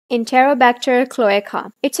Enterobacter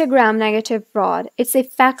cloaca. It's a gram-negative rod. It's a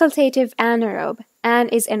facultative anaerobe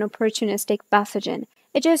and is an opportunistic pathogen.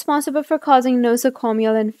 It is responsible for causing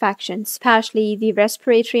nosocomial infections, especially the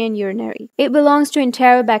respiratory and urinary. It belongs to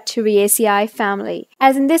Enterobacteriaceae family.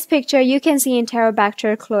 As in this picture, you can see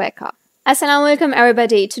Enterobacter cloaca. Assalamualaikum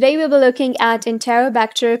everybody. Today we'll be looking at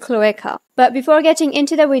Enterobacter cloaca. But before getting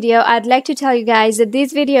into the video, I'd like to tell you guys that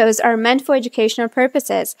these videos are meant for educational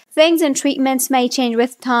purposes. Things and treatments may change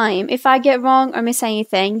with time. If I get wrong or miss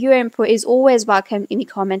anything, your input is always welcome in the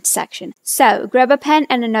comment section. So, grab a pen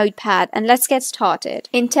and a notepad and let's get started.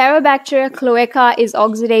 Enterobacter cloaca is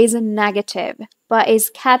oxidase negative, but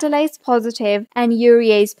is catalase positive and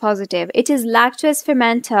urease positive. It is lactose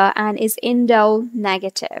fermenter and is indole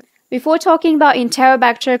negative. Before talking about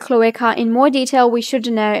Enterobacter cloaca in more detail, we should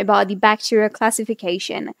know about the bacterial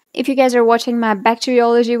classification. If you guys are watching my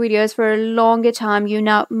bacteriology videos for a longer time, you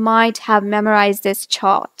now might have memorized this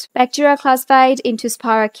chart. Bacteria are classified into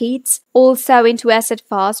spirochetes, also into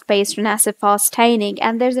acid-fast based on acid-fast staining,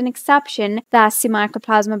 and there's an exception, that's the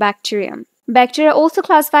Mycoplasma bacterium. Bacteria are also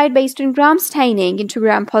classified based on gram staining into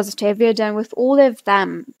gram-positive, we are done with all of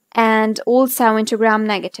them, and also into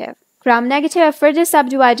gram-negative. Gram-negative are further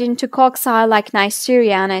subdivided into cocci like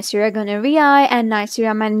Neisseria, Neisseria gonorrhoeae, and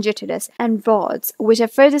Neisseria meningitidis, and rods, which are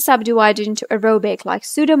further subdivided into aerobic like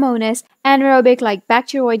Pseudomonas, anaerobic like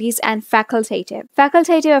Bacteroides, and facultative.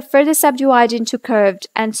 Facultative are further subdivided into curved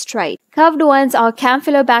and straight. Curved ones are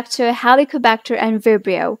Campylobacter, Helicobacter, and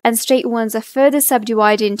Vibrio, and straight ones are further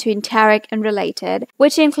subdivided into enteric and related,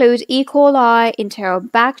 which include E. coli,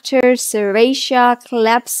 Enterobacter, Serratia,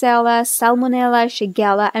 Klebsiella, Salmonella,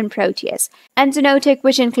 Shigella, and Proteus, and zoonotic,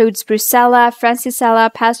 which includes Brucella,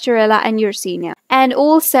 Francisella, Pasteurella, and Yersinia, and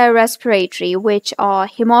also respiratory, which are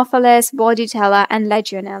Haemophilus, Bordetella, and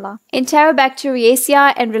Legionella.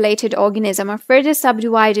 Enterobacteriaceae and related organisms are further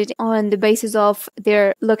subdivided on the basis of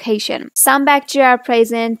their location. Some bacteria are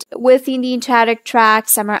present within the enteric tract,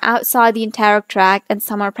 some are outside the enteric tract, and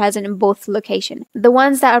some are present in both locations. The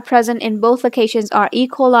ones that are present in both locations are E.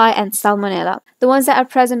 coli and Salmonella. The ones that are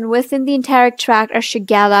present within the enteric tract are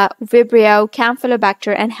Shigella, Vibrio,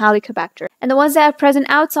 Campylobacter, and Helicobacter. And the ones that are present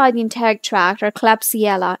outside the enteric tract are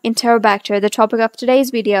Klebsiella, Enterobacter, the topic of today's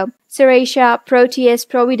video, Serratia, Proteus,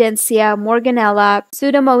 Providencia, Morganella,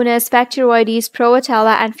 Pseudomonas, Bacteroides,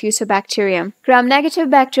 Protella, and Fusobacterium. Gram-negative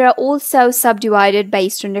bacteria also subdivided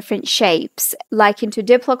based on different shapes, like into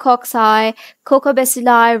diplococci,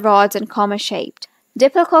 cocobacilli, rods, and comma-shaped.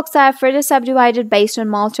 Diplococci are further subdivided based on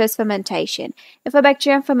maltose fermentation. If a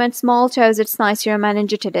bacterium ferments maltose, it's Neisseria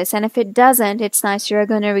meningitidis, and if it doesn't, it's Neisseria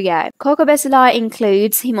gonorrhoeae. Cocobacilli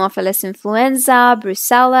includes Haemophilus influenza,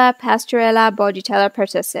 Brucella, Pasteurella, Bordetella,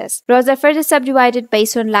 pertussis. Rods are further subdivided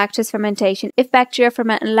based on lactose fermentation. If bacteria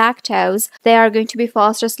ferment lactose, they are going to be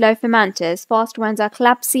fast or slow fermenters. Fast ones are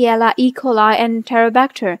Klebsiella, E. coli, and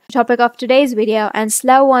Enterobacter, the topic of today's video, and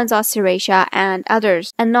slow ones are Serratia and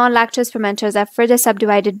others. And non-lactose fermenters are further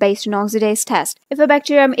subdivided based on oxidase test. If a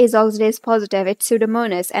bacterium is oxidase positive, it's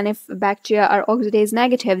Pseudomonas, and if bacteria are oxidase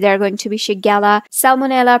negative, they are going to be Shigella,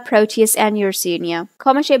 Salmonella, Proteus, and Yersinia.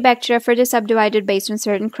 Comma-shaped bacteria are further subdivided based on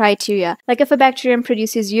certain criteria. Like if a bacterium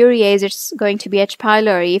produces urease, it's going to be H.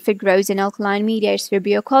 pylori. If it grows in alkaline media, it's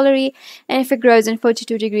Vibrio cholerae, and if it grows in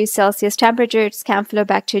 42 degrees Celsius temperature, it's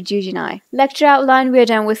Campylobacter jejuni. Lecture outline, we are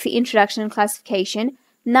done with the introduction and classification.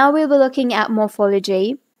 Now we'll be looking at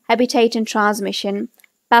morphology, habitat and transmission,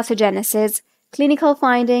 pathogenesis, clinical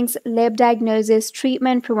findings, lab diagnosis,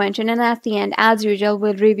 treatment, prevention, and at the end, as usual,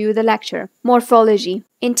 we'll review the lecture. Morphology.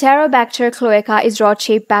 Enterobacter cloaca is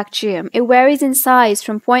rod-shaped bacterium. It varies in size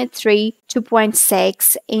from 0.3 to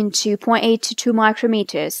 0.6 into 0.8 to 2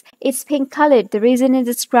 micrometers. It's pink-colored. The reason is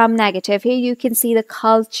it's gram-negative. Here you can see the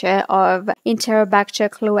culture of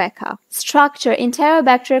Enterobacter cloaca. Structure.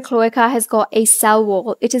 Enterobacter cloaca has got a cell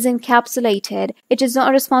wall. It is encapsulated. It is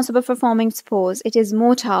not responsible for forming spores. It is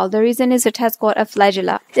motile. The reason is it has got a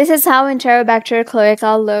flagella. This is how Enterobacter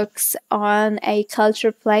cloaca looks on a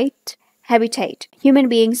culture plate. Habitat. Human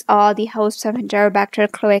beings are the hosts of Enterobacter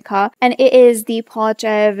cloaca, and it is the part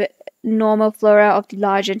of normal flora of the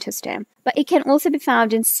large intestine. But it can also be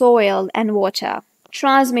found in soil and water.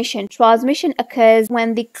 Transmission. Transmission occurs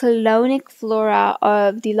when the colonic flora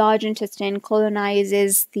of the large intestine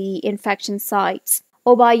colonizes the infection sites,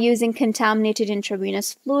 or by using contaminated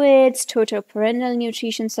intravenous fluids, total parenteral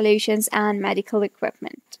nutrition solutions, and medical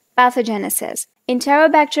equipment. Pathogenesis.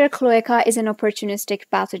 Enterobacter cloacae is an opportunistic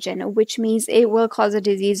pathogen, which means it will cause a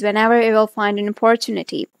disease whenever it will find an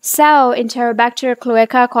opportunity. So, Enterobacter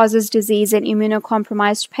cloacae causes disease in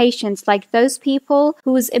immunocompromised patients, like those people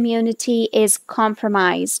whose immunity is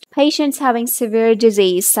compromised. Patients having severe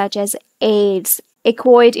disease such as AIDS,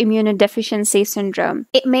 acquired immunodeficiency syndrome.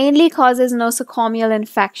 It mainly causes nosocomial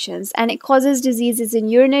infections, and it causes diseases in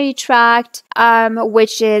urinary tract,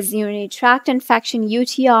 which is urinary tract infection,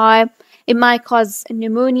 UTI. It might cause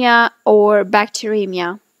pneumonia or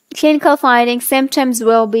bacteremia. Clinical findings, symptoms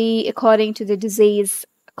will be according to the disease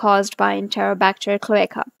caused by Enterobacter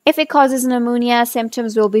cloacae. If it causes pneumonia,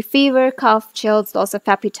 symptoms will be fever, cough, chills, loss of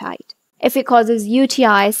appetite. If it causes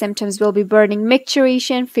UTI, symptoms will be burning,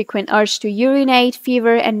 micturition, frequent urge to urinate,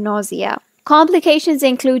 fever, and nausea. Complications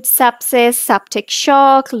include sepsis, septic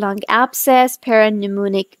shock, lung abscess,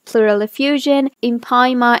 parapneumonic pleural effusion,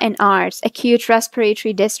 empyema, and ARDS, acute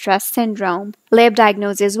respiratory distress syndrome. Lab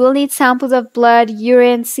diagnosis will need samples of blood,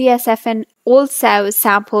 urine, CSF, and also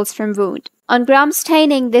samples from wound. On gram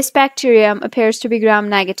staining, this bacterium appears to be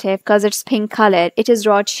gram-negative because it's pink-colored. It is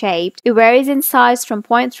rod-shaped. It varies in size from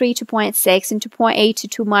 0.3 to 0.6 into 0.8 to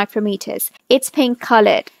 2 micrometers. It's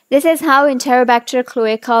pink-colored. This is how Enterobacter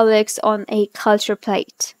cloacae looks on a culture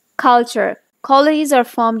plate. Culture. Colonies are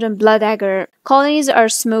formed on blood agar. Colonies are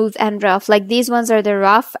smooth and rough, like these ones are the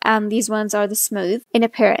rough and these ones are the smooth in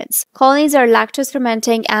appearance. Colonies are lactose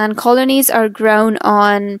fermenting and colonies are grown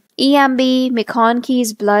on EMB,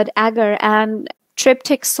 McConkey's blood agar, and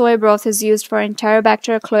tryptic soy broth is used for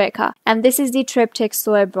Enterobacter cloacae, and this is the tryptic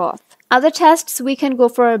soy broth. Other tests, we can go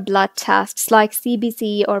for blood tests like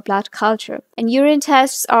CBC or blood culture. And urine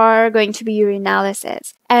tests are going to be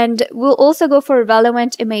urinalysis. And we'll also go for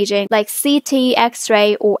relevant imaging like CT,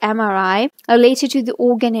 X-ray, or MRI related to the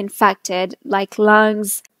organ infected like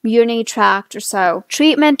lungs, urinary tract, or so.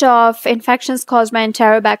 Treatment of infections caused by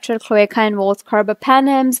Enterobacter cloacae involves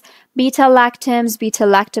carbapenems, beta-lactams,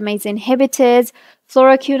 beta-lactamase inhibitors,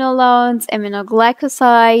 fluoroquinolones,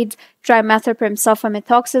 aminoglycosides, trimethoprim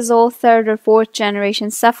sulfamethoxazole, third or fourth generation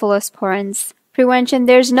cephalosporins. Prevention.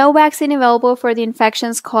 There's no vaccine available for the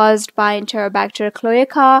infections caused by Enterobacter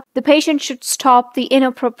cloacae. The patient should stop the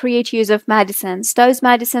inappropriate use of medicines, those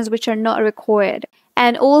medicines which are not required.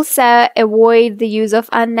 And also avoid the use of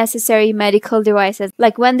unnecessary medical devices.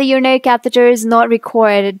 Like when the urinary catheter is not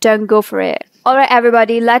required, don't go for it. Alright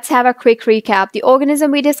everybody, let's have a quick recap. The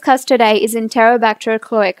organism we discussed today is Enterobacter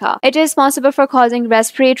cloacae. It is responsible for causing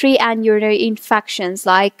respiratory and urinary infections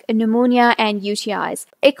like pneumonia and UTIs.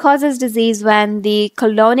 It causes disease when the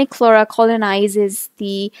colonic flora colonizes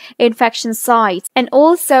the infection sites, and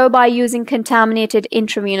also by using contaminated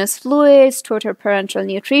intravenous fluids, total parenteral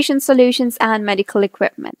nutrition solutions, and medical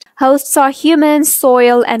equipment. Hosts are humans,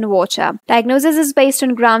 soil, and water. Diagnosis is based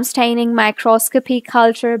on gram staining, microscopy,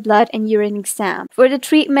 culture, blood, and urine exam. For the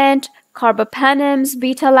treatment, carbapenems,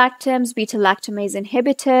 beta-lactams, beta-lactamase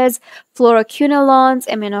inhibitors, fluoroquinolones,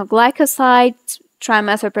 aminoglycosides,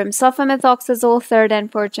 trimethoprim sulfamethoxazole, third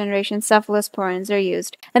and fourth generation cephalosporins are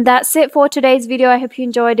used. And that's it for today's video. I hope you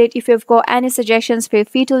enjoyed it. If you've got any suggestions, feel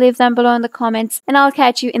free to leave them below in the comments, and I'll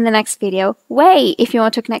catch you in the next video. Wait, if you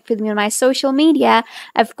want to connect with me on my social media,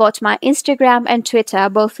 I've got my Instagram and Twitter,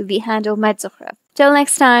 both with the handle medzukhruf. Till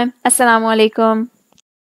next time, Assalamualaikum.